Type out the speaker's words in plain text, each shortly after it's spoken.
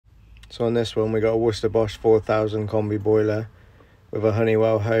So on this one we got a Worcester Bosch 4000 combi boiler with a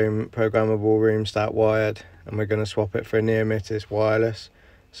Honeywell home programmable roomstat wired, and we're going to swap it for a neomitis wireless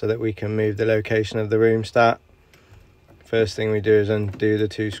so that we can move the location of the roomstat. First thing we do is undo the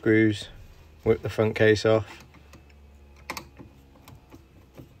 2 screws, whip the front case off.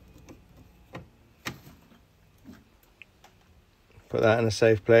 Put that in a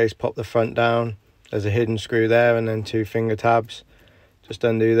safe place, pop the front down. There's a hidden screw there and then 2 finger tabs. Just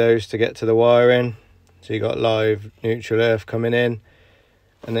undo those to get to the wiring. So you've got live, neutral, earth coming in.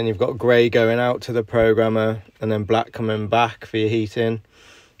 And then you've got grey going out to the programmer and then black coming back for your heating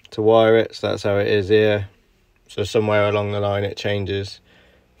to wire it. So that's how it is here. So somewhere along the line it changes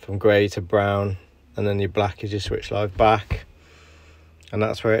from grey to brown, and then your black is your switch live back. And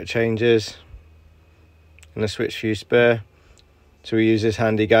that's where it changes. And the switch fuse spur. So we use this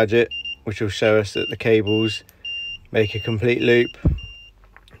handy gadget which will show us that the cables make a complete loop,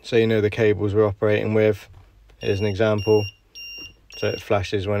 so you know the cables we're operating with. Here's an example. So it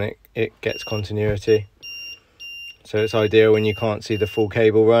flashes when it gets continuity. So it's ideal when you can't see the full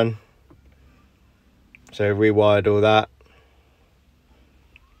cable run. So rewired all that,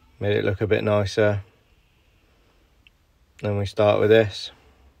 made it look a bit nicer. Then we start with this.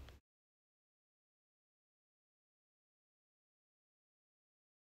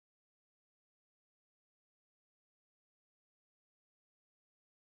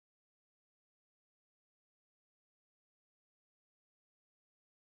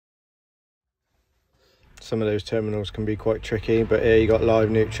 Some of those terminals can be quite tricky, but here you got live,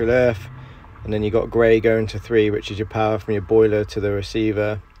 neutral, earth, and then you got grey going to 3, which is your power from your boiler to the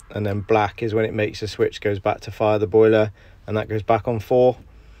receiver, and then black is when it makes the switch, goes back to fire the boiler, and that goes back on 4.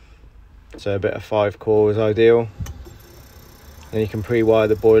 So a bit of 5 core is ideal. Then you can pre-wire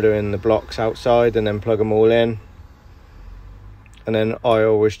the boiler in the blocks outside and then plug them all in. And then I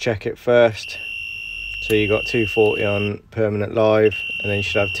always check it first. So you got 240 on permanent live, and then you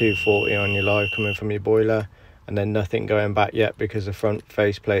should have 240 on your live coming from your boiler, and then nothing going back yet because the front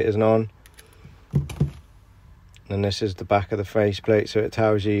faceplate isn't on. And this is the back of the faceplate, so it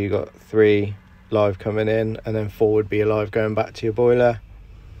tells you got 3 live coming in, and then 4 would be a live going back to your boiler.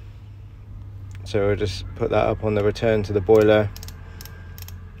 So we'll just put that up on the return to the boiler.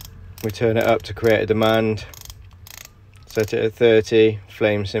 We turn it up to create a demand, set it at 30,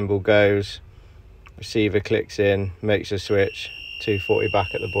 flame symbol goes. Receiver clicks in, makes a switch, 240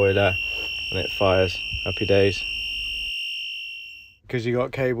 back at the boiler, and it fires. Happy days. Because you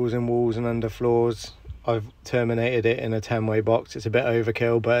got cables in walls and under floors, I've terminated it in a 10-way box. It's a bit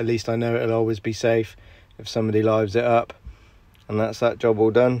overkill, but at least I know it'll always be safe if somebody lives it up. And that's that job all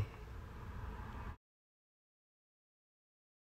done.